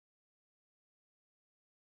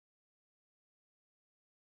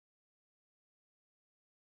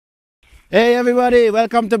Hey everybody,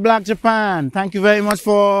 welcome to Black Japan. Thank you very much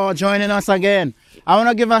for joining us again. I want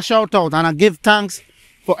to give a shout out and I give thanks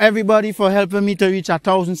for everybody for helping me to reach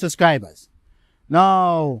 1,000 subscribers.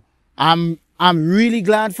 Now, I'm really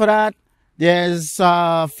glad for that. There's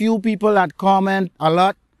a few people that comment a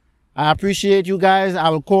lot. I appreciate you guys. I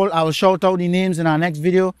will shout out the names in our next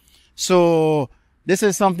video. So this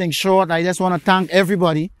is something short. I just want to thank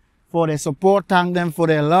everybody for their support. Thank them for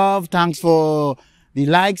their love. Thanks for the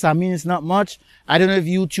likes. I mean, it's not much. I don't know if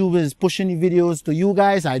YouTube is pushing the videos to you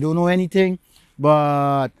guys. I don't know anything.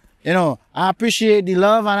 But, you know, I appreciate the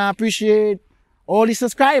love and I appreciate all the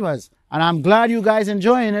subscribers. And I'm glad you guys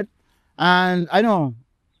enjoying it. And I know,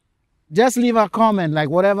 just leave a comment. Like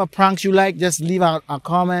whatever pranks you like, just leave a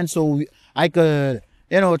comment so I could,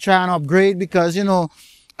 you know, try and upgrade. Because, you know,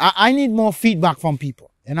 I need more feedback from people.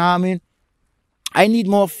 You know what I mean? I need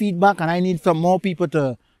more feedback and I need some more people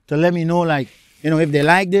to let me know, like, you know, if they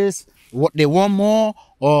like this, what they want more,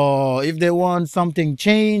 or if they want something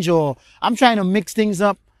change, or I'm trying to mix things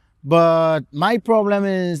up. But my problem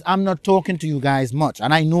is I'm not talking to you guys much,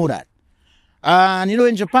 and I know that. And, you know,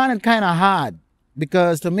 in Japan, it's kind of hard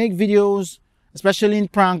because to make videos, especially in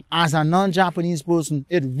prank, as a non-Japanese person,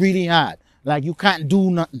 it's really hard. Like, you can't do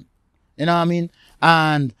nothing. You know what I mean?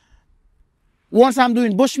 And once I'm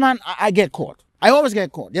doing Bushman, I get caught. I always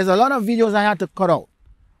get caught. There's a lot of videos I had to cut out.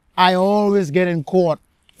 I always get in court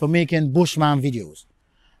for making Bushman videos.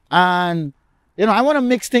 And, you know, I want to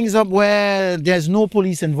mix things up where there's no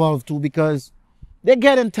police involved too, because they're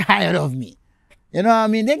getting tired of me. You know what I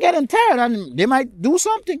mean? They're getting tired and they might do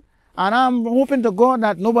something. And I'm hoping to God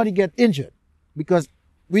that nobody get injured, because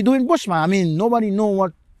we're doing Bushman. I mean, nobody know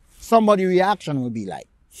what somebody's reaction will be like.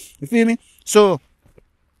 You feel me? So,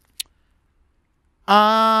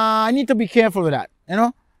 I need to be careful with that, you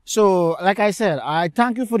know? So, like I said, I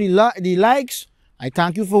thank you for the likes. I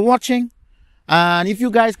thank you for watching. And if you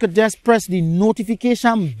guys could just press the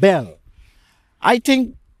notification bell. I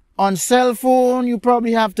think on cell phone, you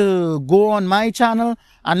probably have to go on my channel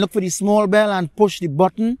and look for the small bell and push the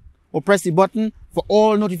button or press the button for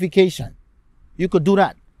all notification. You could do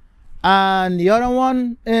that. And the other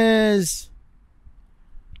one is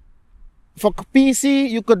for PC,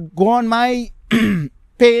 you could go on my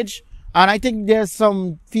page. And I think there's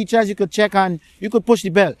some features you could check and you could push the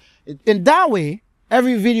bell. In that way,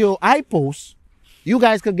 every video I post, you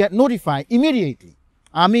guys could get notified immediately.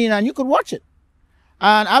 I mean, and you could watch it.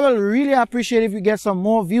 And I will really appreciate if you get some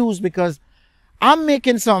more views, because I'm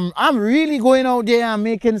really going out there and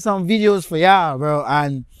making some videos for y'all, bro.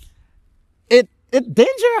 And it's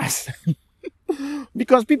dangerous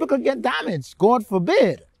because people could get damaged, God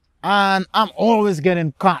forbid. And I'm always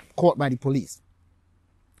getting caught by the police.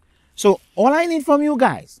 So all I need from you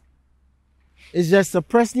guys is just to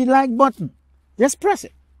press the like button. Just press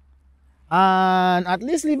it. And at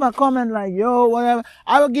least leave a comment like, yo, whatever.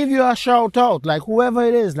 I will give you a shout out. Like whoever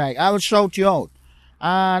it is, like I will shout you out.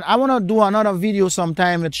 And I want to do another video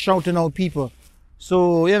sometime with shouting out people.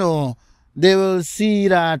 So, you know, they will see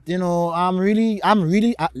that, you know, I'm really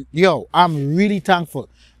thankful.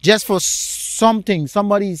 Just for something,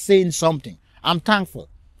 somebody saying something. I'm thankful.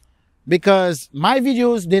 Because my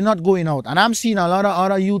videos, they're not going out. And I'm seeing a lot of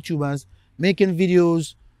other YouTubers making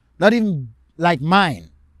videos, not even like mine,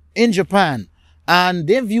 in Japan. And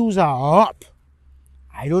their views are up.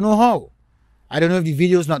 I don't know how. I don't know if the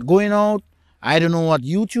video's not going out. I don't know what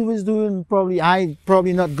YouTube is doing.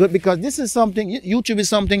 Probably not good, because this is something, YouTube is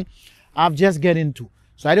something I've just get into.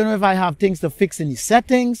 So I don't know if I have things to fix in the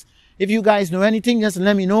settings. If you guys know anything, just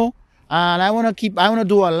let me know. And I want to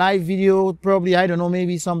do a live video, probably, I don't know,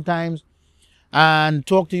 maybe sometimes, and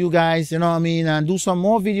talk to you guys, you know what I mean, and do some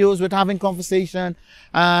more videos with having conversation.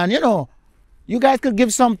 And, you know, you guys could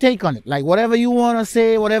give some take on it, like whatever you want to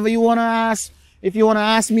say, whatever you want to ask. If you want to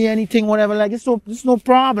ask me anything, whatever, like, it's no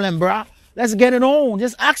problem, bruh. Let's get it on.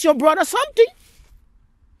 Just ask your brother something.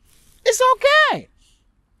 It's okay.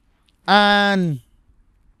 And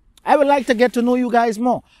I would like to get to know you guys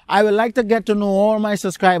more. I would like to get to know all my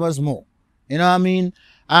subscribers more. You know what I mean?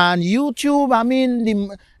 And YouTube, I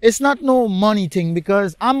mean, it's not no money thing,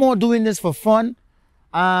 because I'm more doing this for fun.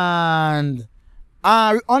 And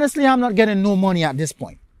honestly, I'm not getting no money at this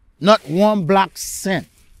point. Not one black cent.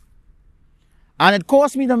 And it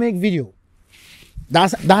costs me to make video.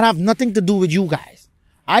 That have nothing to do with you guys.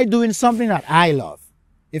 I'm doing something that I love.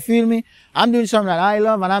 You feel me? I'm doing something that I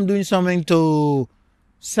love, and I'm doing something to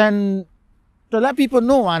let people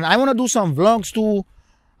know. And I want to do some vlogs too,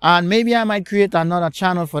 and maybe I might create another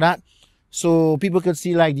channel for that, so people could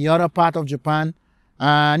see like the other part of Japan.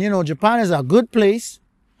 And you know, Japan is a good place.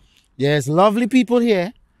 There's lovely people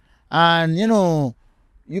here, and you know,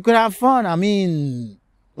 you could have fun. I mean,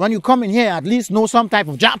 when you come in here, at least know some type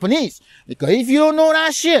of Japanese. Because if you don't know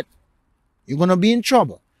that shit, you're going to be in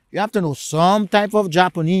trouble. You have to know some type of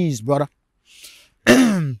Japanese, brother.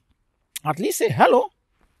 At least say hello.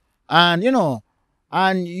 And, you know,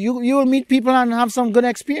 and you will meet people and have some good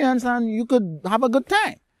experience and you could have a good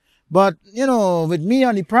time. But, you know, with me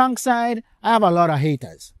on the prank side, I have a lot of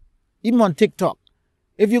haters. Even on TikTok.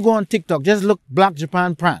 If you go on TikTok, just look Black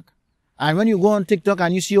Japan Prank. And when you go on TikTok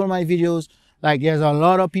and you see all my videos, like there's a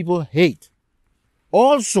lot of people hate.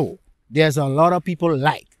 Also, there's a lot of people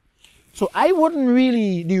like. So I wouldn't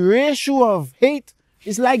really, the ratio of hate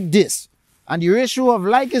is like this. And the ratio of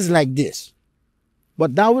like is like this.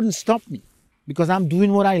 But that wouldn't stop me. Because I'm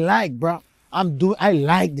doing what I like, bro. I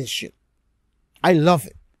like this shit. I love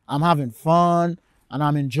it. I'm having fun and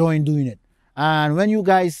I'm enjoying doing it. And when you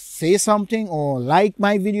guys say something or like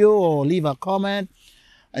my video or leave a comment,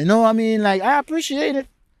 you know what I mean? Like, I appreciate it.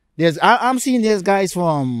 I'm seeing there's guys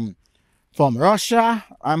from Russia.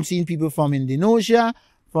 I'm seeing people from Indonesia,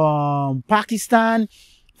 from Pakistan,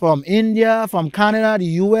 from India, from Canada, the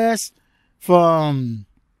US, from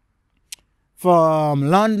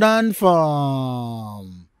London,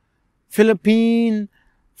 from Philippines,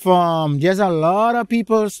 there's a lot of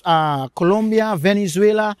people, Colombia,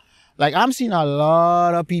 Venezuela. Like, I'm seeing a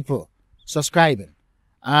lot of people subscribing.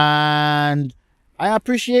 And I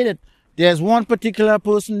appreciate it. There's one particular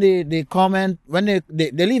person, they comment, when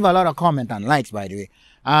they leave a lot of comment and likes, by the way.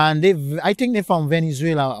 And I think they're from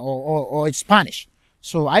Venezuela or it's Spanish.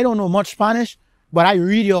 So I don't know much Spanish, but I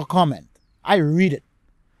read your comment. I read it.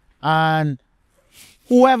 And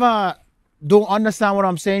whoever don't understand what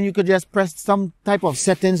I'm saying, you could just press some type of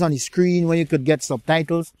settings on the screen where you could get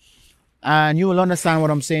subtitles. And you will understand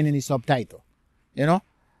what I'm saying in the subtitle. You know?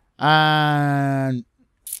 And,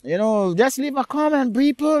 you know, just leave a comment,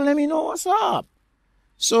 people. Let me know what's up.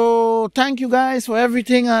 So, thank you guys for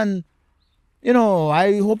everything. And, you know,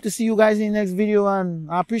 I hope to see you guys in the next video. And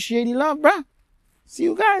I appreciate the love, bruh. See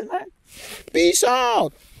you guys, man. Peace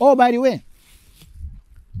out. Oh, by the way,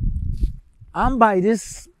 I'm by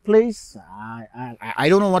this place. I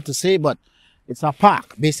don't know what to say, but it's a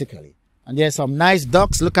park, basically. And there's some nice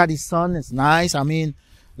ducks. Look at the sun. It's nice. I mean,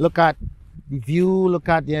 look at the view.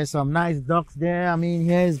 There's some nice ducks there. I mean,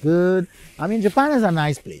 here is good. I mean, Japan is a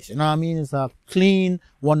nice place. You know what I mean? It's a clean,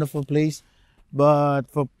 wonderful place. But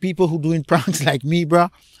for people who doing pranks like me, bro,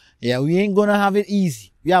 yeah, we ain't gonna have it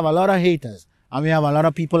easy. We have a lot of haters. And we have a lot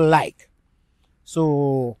of people like.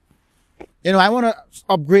 So, you know, I want to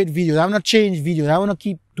upgrade videos. I want to change videos. I want to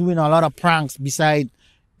keep doing a lot of pranks beside,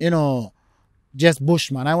 you know, just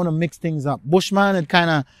Bushman. I want to mix things up. Bushman is kind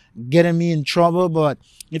of getting me in trouble, but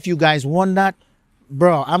if you guys want that,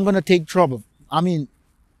 bro, I'm going to take trouble. I mean,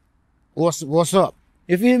 what's up?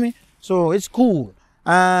 You feel me? So it's cool.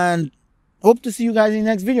 And hope to see you guys in the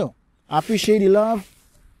next video. I appreciate the love.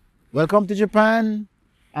 Welcome to Japan.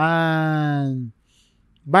 And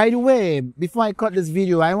by the way, before I cut this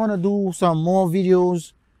video, I want to do some more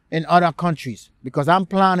videos in other countries because I'm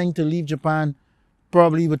planning to leave Japan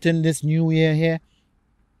probably within this new year here.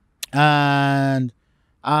 And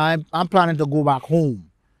I'm planning to go back home.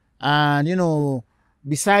 And you know,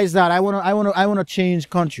 besides that, I want to change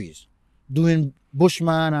countries, doing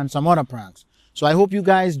Bushman and some other pranks. So I hope you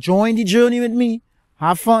guys join the journey with me.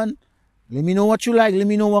 Have fun. Let me know what you like. Let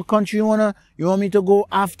me know what country you want me to go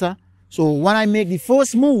after. So when I make the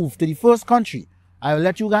first move to the first country, I will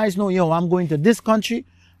let you guys know, yo, I'm going to this country.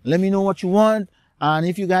 Let me know what you want. And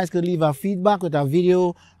if you guys could leave a feedback with a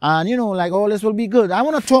video, and you know, like all this will be good. I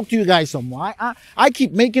want to talk to you guys some more. I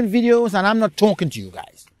keep making videos and I'm not talking to you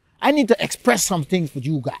guys. I need to express some things with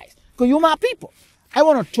you guys. Because you're my people. I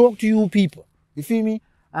want to talk to you people. You feel me?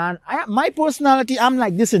 And my personality, I'm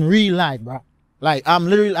like this in real life, bro. Like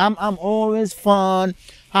I'm always fun,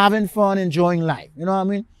 having fun, enjoying life. You know what I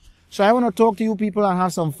mean? So I want to talk to you people and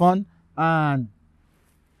have some fun. And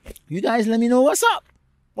you guys let me know what's up.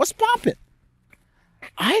 What's popping?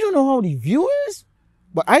 I don't know how the view is,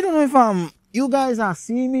 but I don't know if you guys are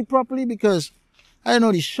seeing me properly because I don't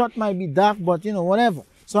know, the shot might be dark, but you know, whatever.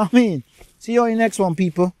 So I mean, see you in the next one,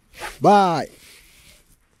 people. Bye.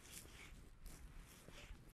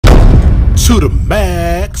 To the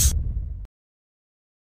max.